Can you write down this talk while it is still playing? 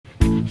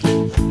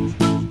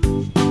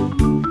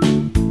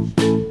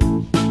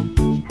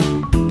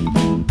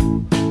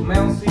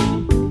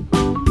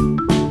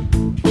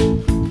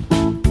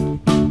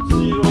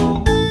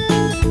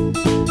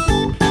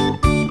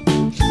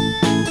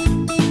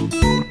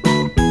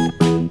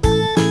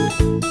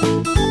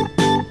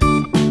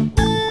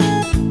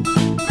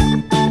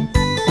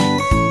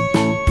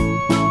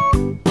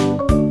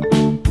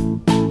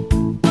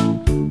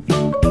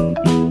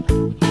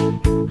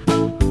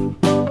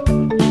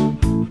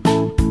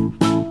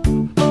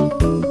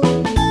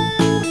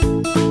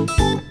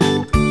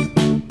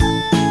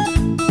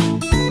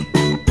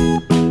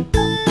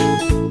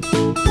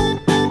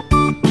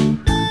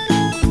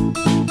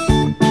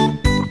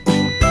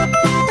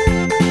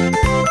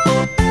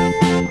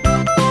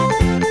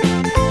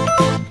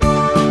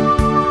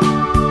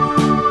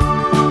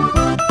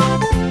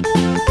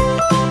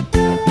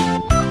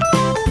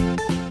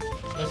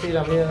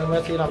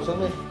Melsee nằm xuống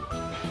đi.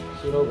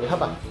 Siro bị hấp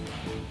à?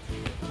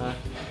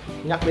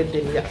 Nhắc đến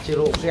tên mẹ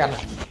Siro ghen à?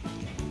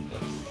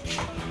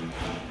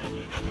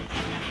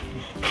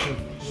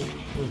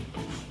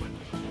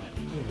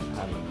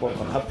 Con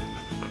còn hấp.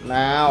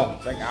 Nào,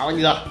 đánh áo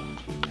anh giờ.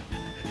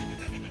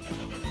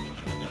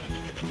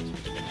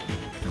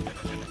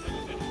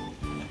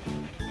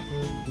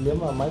 Nếu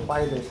mà máy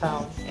quay thì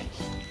sao?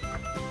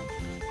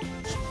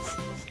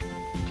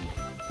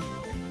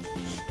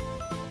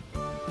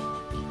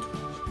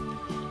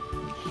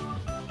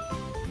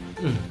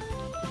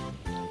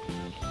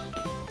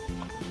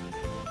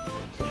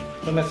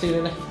 Con Melsee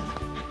lên đây.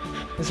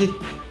 Melsee.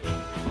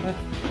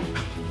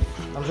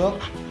 Nằm xuống.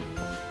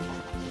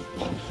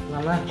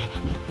 Nằm đây.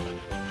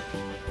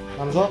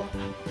 Nằm xuống.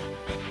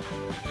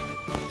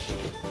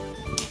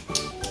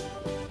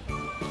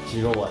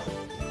 Siro à?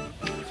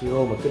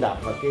 Siro mà cứ đạp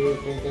vào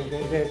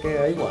cái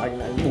ấy của anh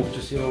lại bụp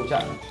cho Siro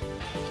chạy.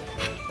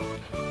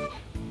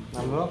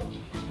 Nằm xuống.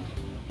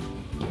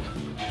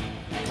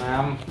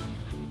 Nằm.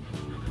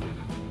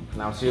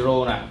 Nào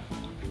Siro này.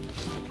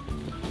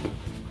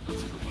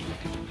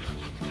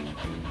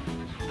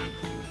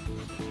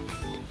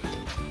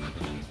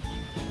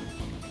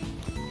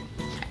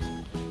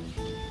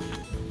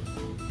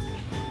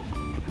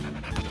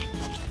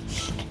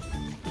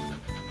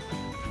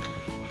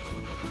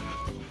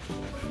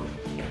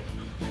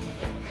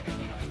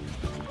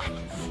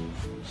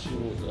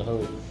 Siro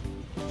hơi.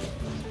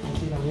 Anh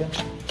xin làm nhé.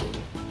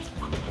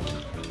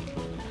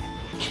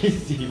 Cái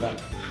gì vậy?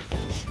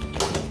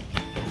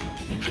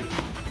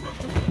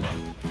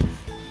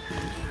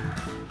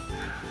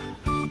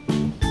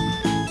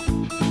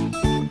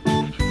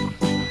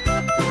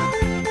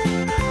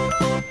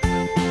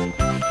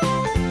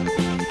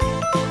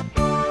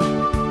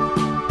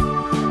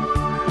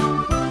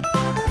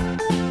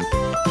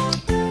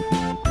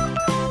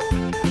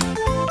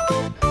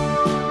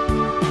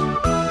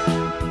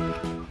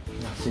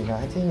 Xì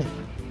gái thế nhỉ?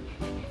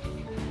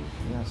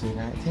 Nào xì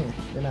gái thế nhỉ?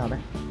 Cái nào đây?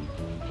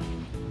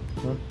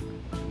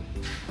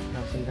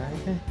 Nào xì gái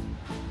thế?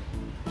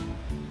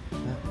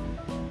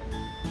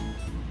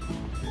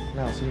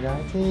 Nào xì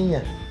gái thế nhỉ?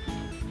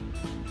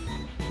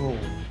 Ồ.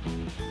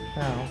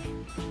 Nào.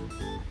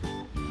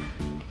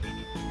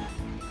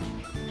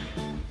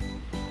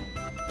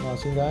 Nào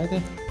xì gái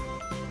thế?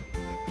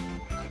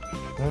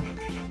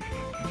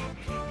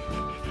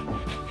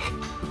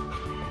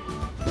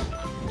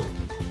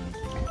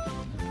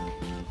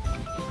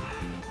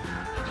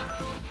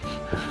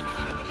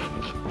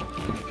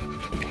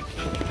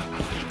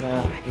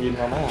 Nào, nhìn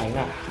vào máy ảnh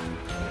nào.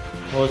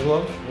 Ngồi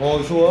xuống,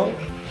 ngồi xuống.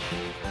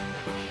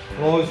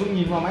 Ngồi xuống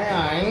nhìn vào máy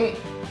ảnh.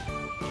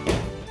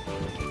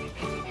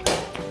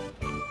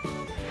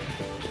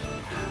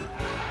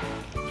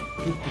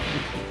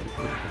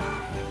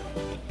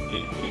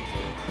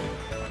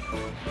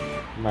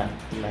 Mệt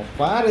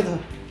quá đi thôi.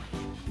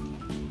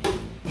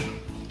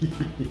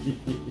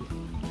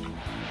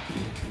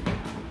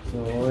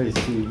 Rồi,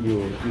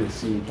 yêu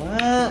xì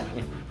quá.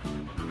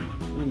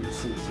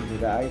 Xì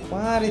gái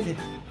quá đi thì.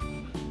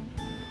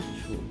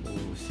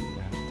 Xì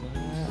gái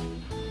quá.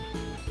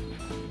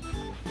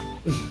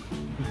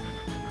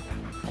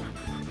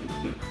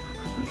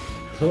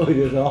 Thôi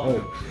được rồi.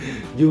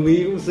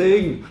 Yumi cũng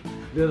xinh.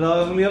 Được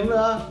rồi, không liếm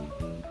nữa.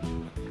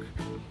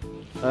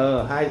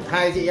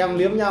 Hai chị em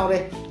liếm nhau đi.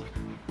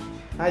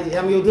 Hai chị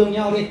em yêu thương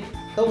nhau đi.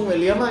 Không phải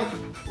liếm anh.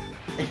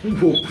 Anh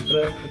bụp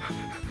rồi.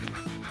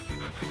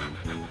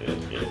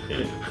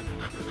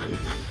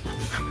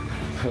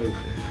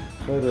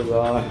 Thôi được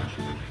rồi.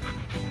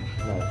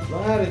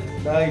 Quá đi.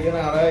 Đây cái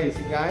nào đây?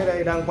 Xinh gái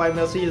đây, đang quay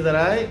Melsee rồi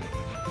đấy.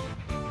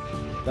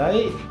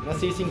 Đấy,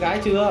 Melsee xinh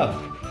gái chưa?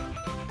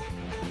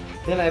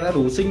 Thế này đã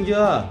đủ xinh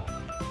chưa?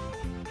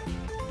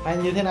 Hay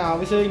như thế nào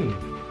mới xinh?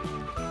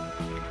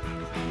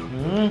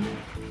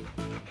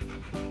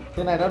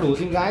 Thế này đã đủ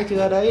xinh gái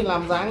chưa? Đấy,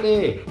 làm dáng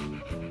đi.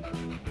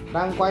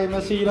 Đang quay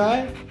Melsee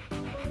đấy.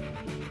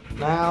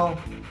 Nào,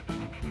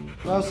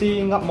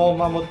 Melsee ngậm mồm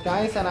vào một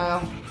cái xem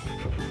nào.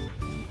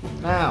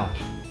 Nào,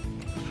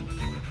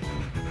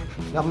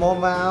 ngậm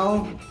mồm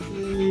vào,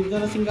 nhìn cho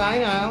nó xinh gái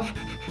nào.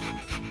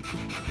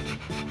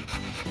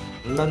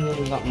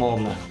 Nâng ngậm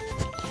mồm này.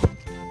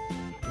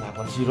 Nào,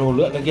 còn Siro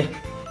lượn đây kia.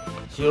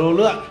 Siro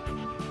lượn.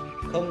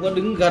 Không có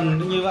đứng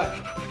gần như vậy.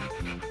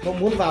 Không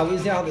muốn vào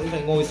video thì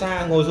phải ngồi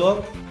xa, ngồi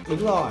xuống.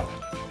 Đúng rồi.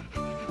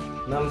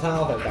 Làm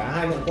sao phải cả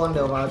hai mẹ con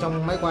đều vào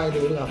trong máy quay thì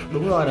được.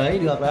 Đúng rồi đấy,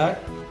 được đấy.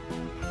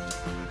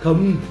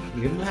 Không,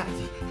 liếm lát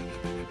gì.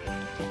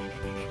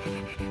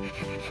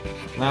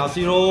 Nào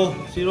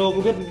Siro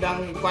có biết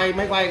đang quay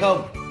máy quay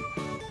không?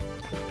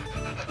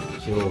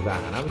 Siro gà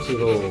lắm,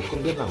 Siro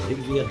không biết làm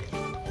diễn viên.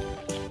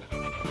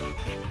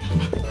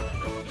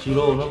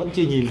 Siro nó vẫn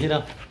chưa nhìn thấy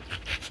đâu.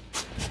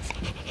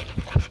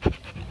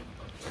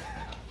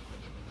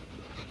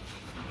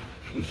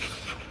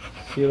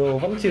 Siro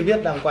vẫn chưa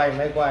biết đang quay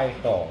máy quay,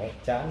 đỏ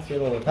chán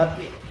Siro thật.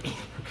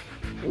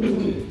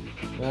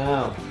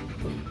 Nào,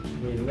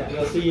 nhìn mẹ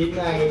Melsee thế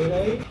này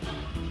đấy.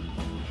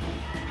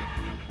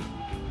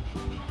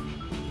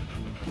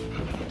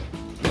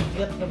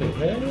 Nhất nó phải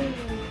thế.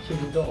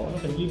 Trình độ nó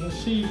phải như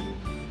Melsee.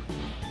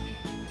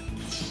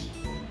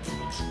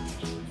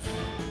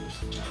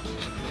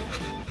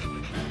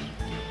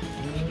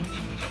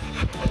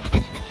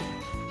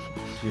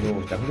 Siro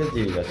chẳng biết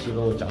gì cả,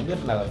 Siro chẳng biết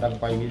là đang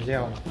quay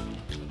video.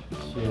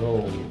 Siro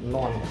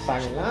non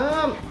xanh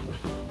lắm.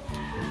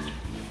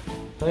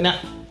 Thôi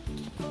nè.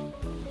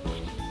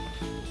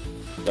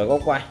 Rồi có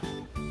quay.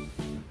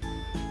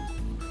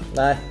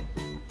 Đây.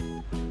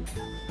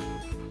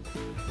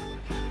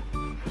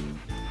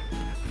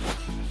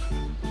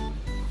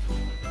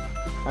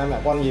 Hai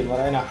mẹ con nhìn vào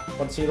đây nào,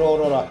 con Siro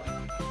đâu rồi?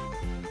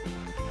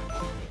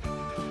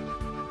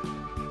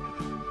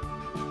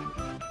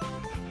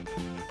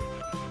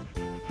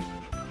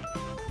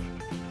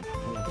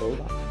 Tối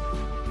lắm.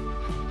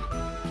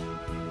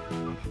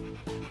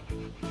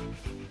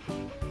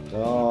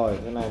 Rồi,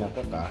 cái này là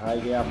có cả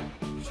hai em.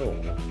 Sổ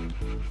này.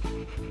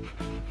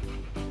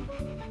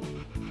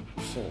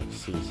 Sổ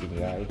xì xinh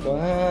gái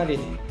quá đi.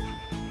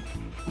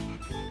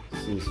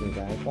 Xì xinh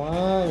gái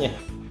quá nhỉ.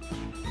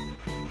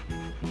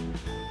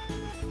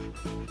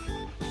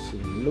 Xì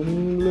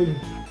lung linh.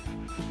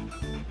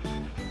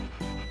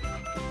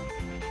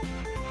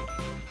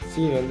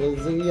 Xì là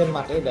giữ yên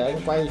mặt đấy để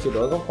anh quay, chuyển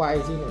đổi góc quay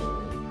chứ.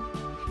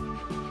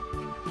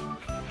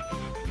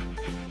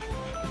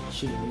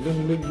 Xì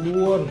lung linh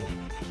luôn.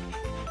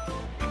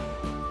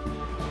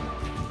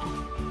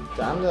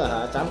 Chán rồi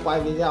hả? Chán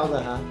quay video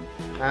rồi hả?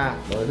 À,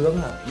 đổi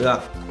hướng hả? Được.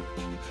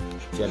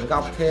 Chuyển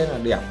góc thế là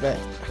đẹp đấy.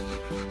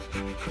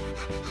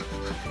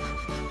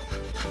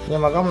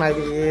 Nhưng mà góc này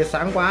bị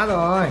sáng quá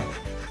rồi.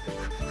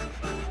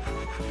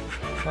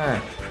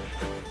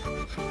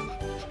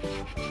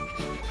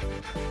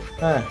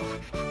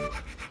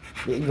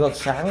 Bị ngược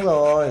sáng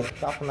rồi.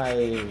 Góc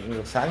này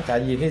ngược sáng chả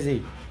nhìn thấy gì.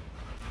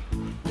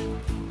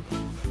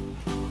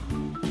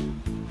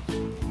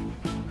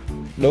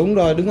 Đúng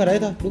rồi, đứng ở đấy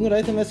thôi, đứng ở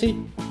đấy thôi Melsee.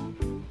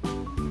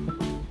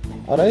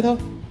 Ở đấy thôi.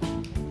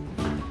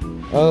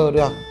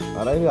 Được,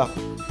 ở đấy được.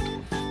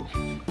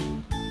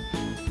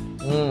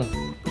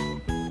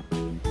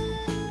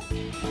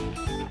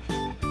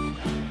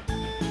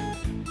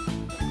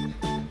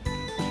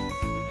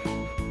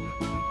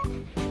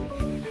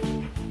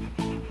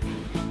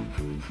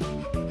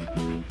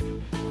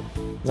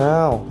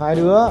 Nào, hai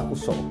đứa, ui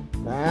sổ.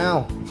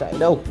 Nào, chạy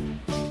đâu?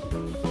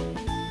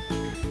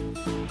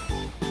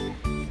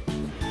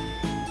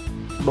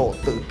 Độ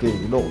tự kỷ,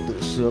 độ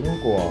tự sướng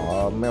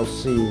của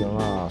Melsee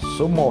là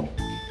số 1.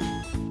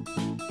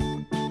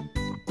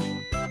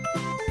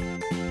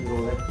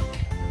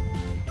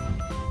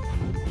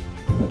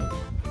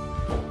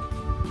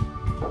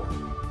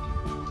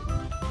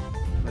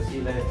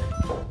 Melsee đây.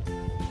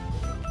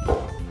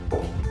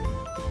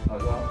 Ở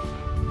đâu?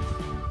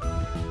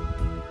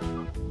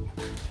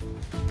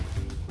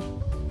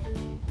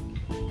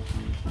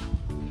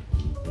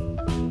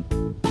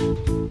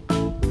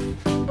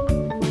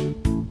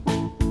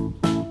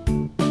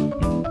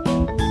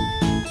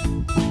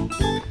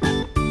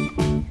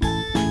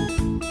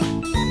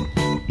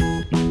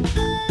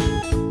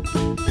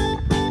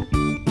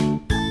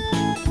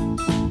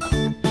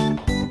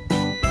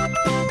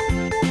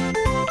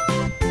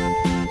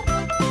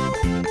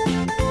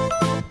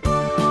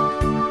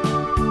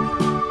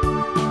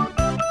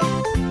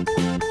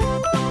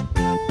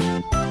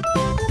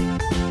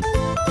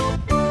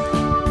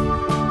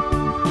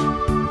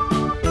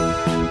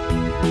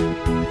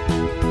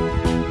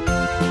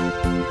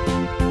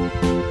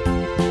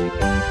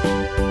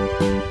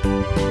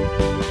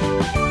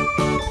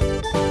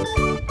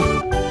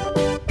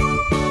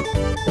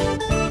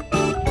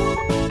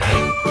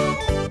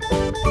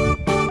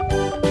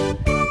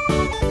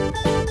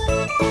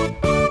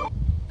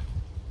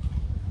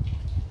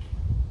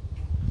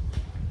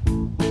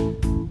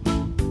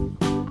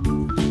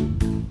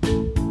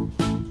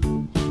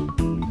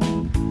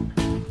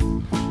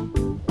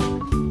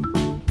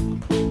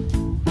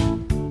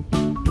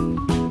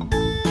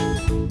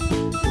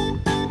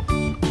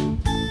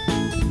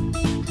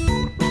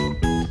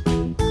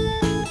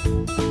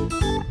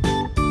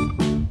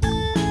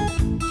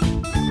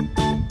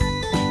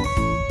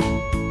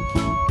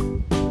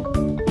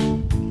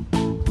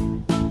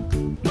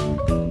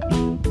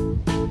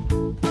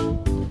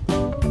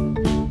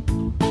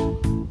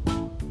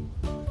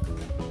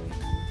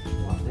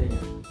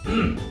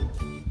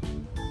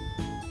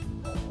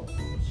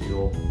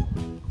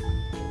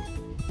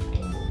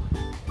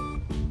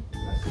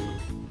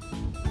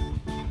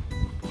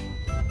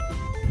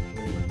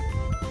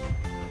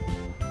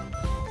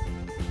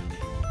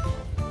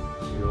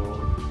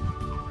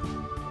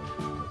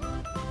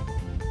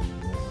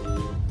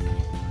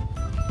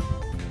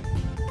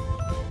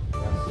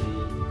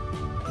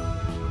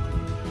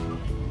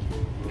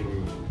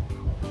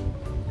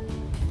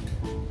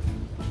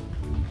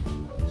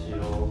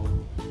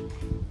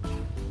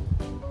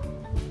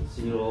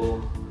 Siro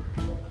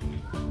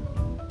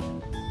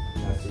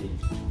Gervi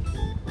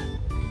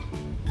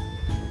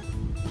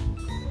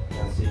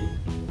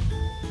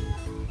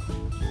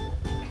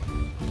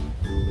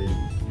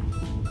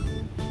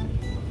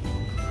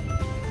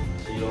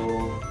Siro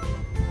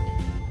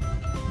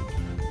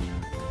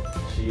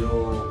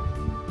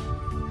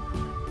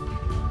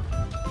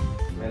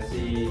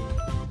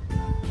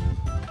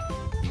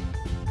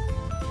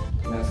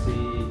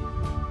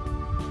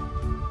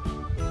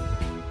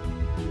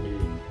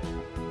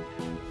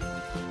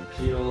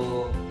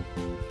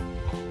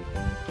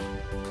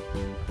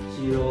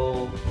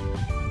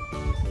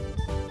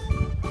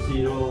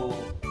Siro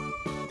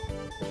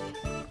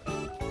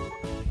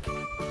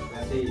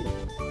Melsee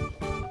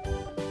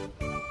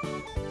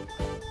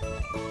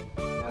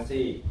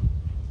Melsee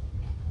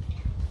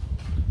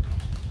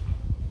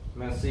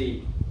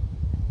Melsee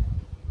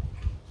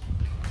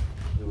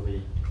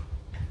Gervi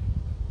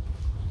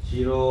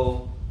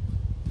Siro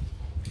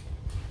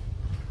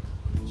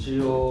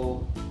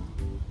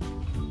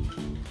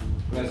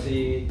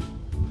Melsee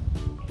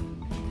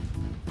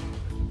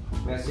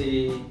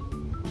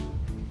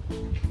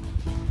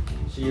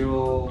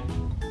Siro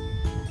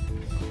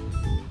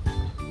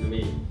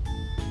Gervi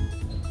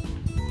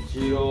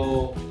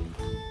Siro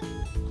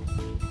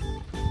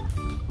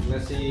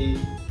Melsee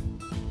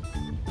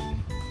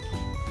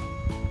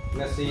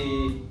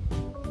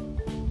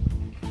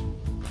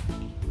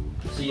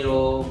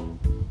Siro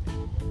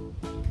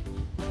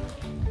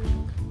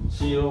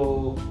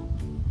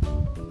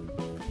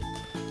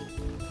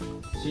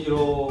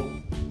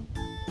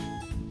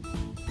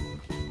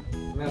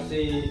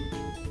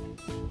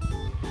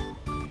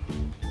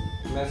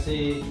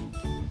Melsee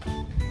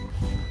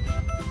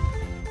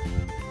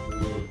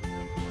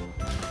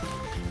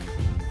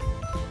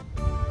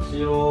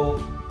Siro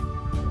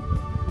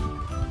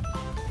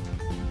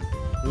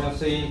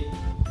Melsee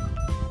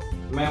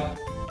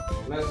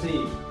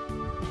Melsee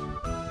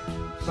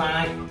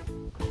sai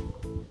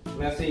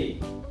Melsee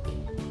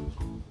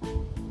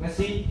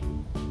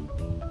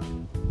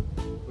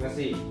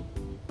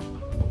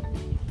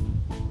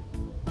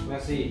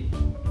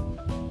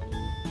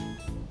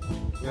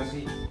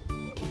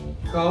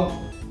không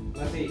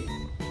Melsee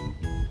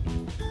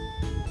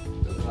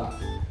đúng rồi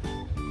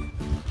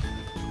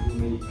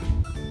Gervi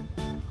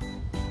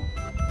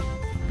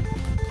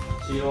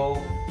Siro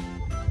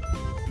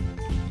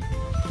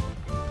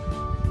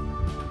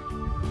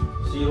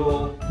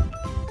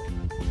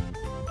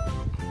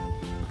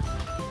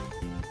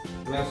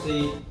Melsee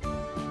Siro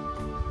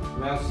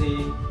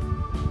Melsee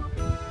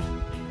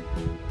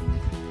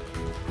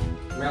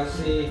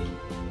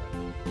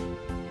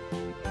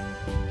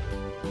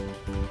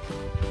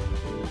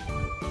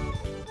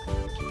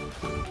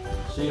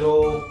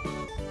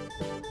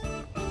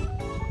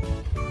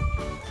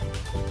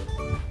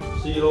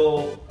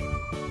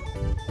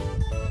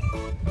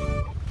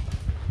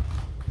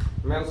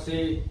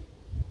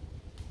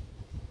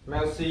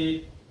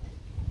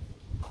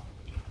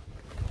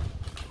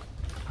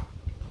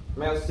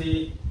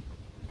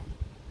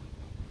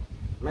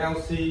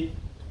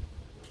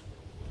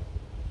Siro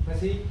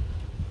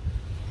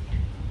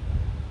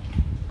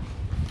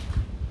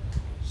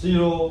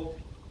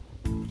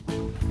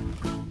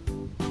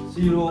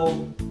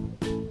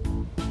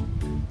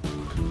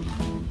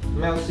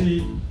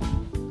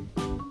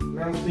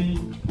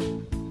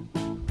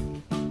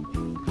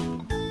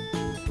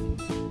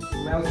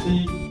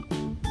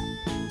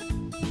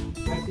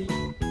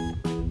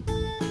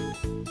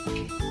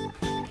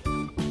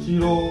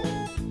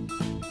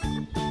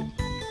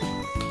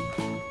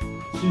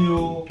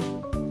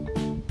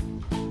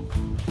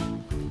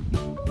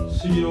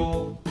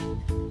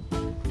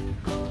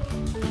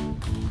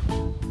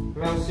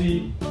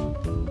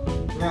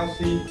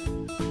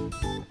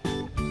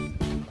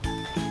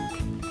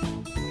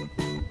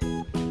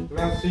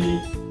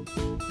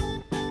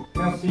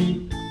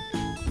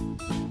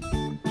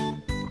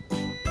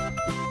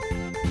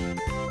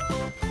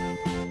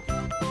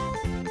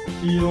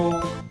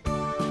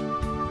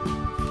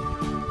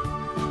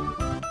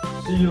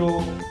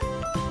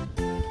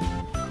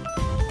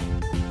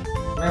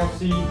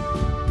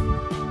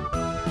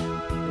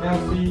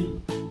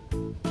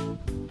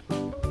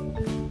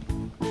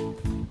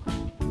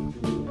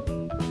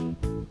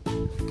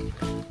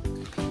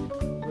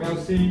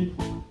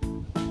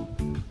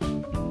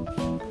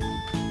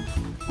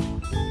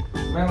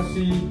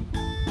Melsee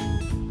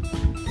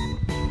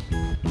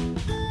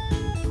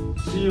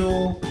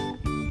Siro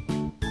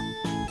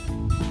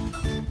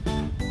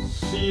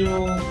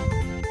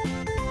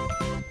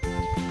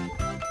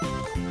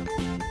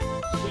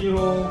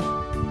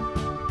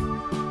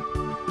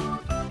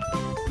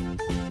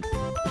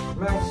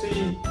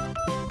Melsee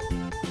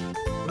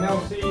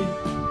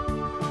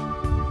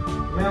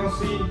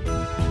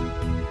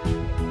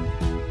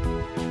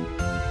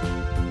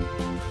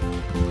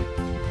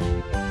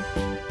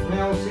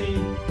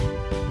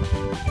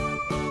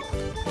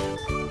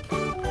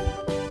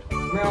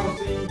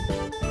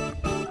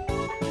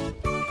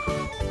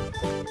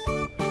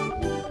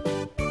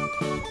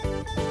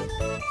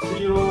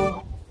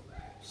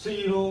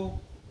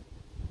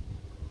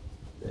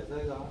để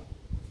rơi gió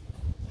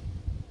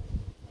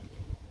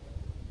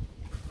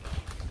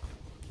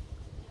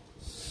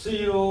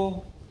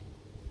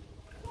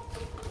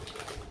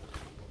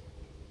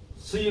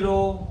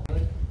Siro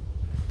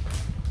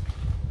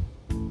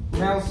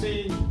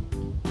Melsee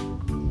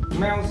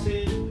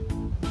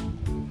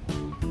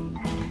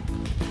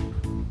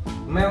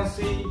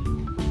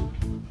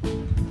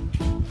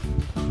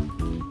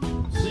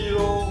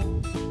Siro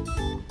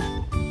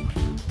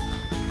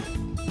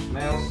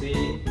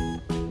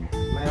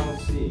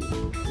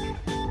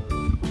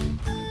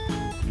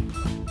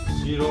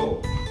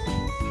Siro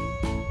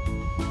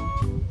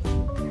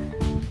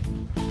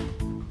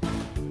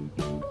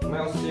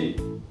Melsee,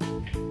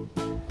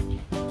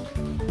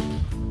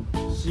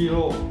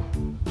 Siro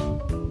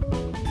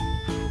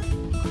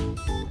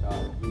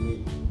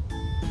Gervi,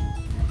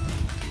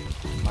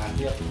 màn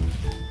tiếp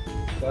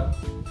cất.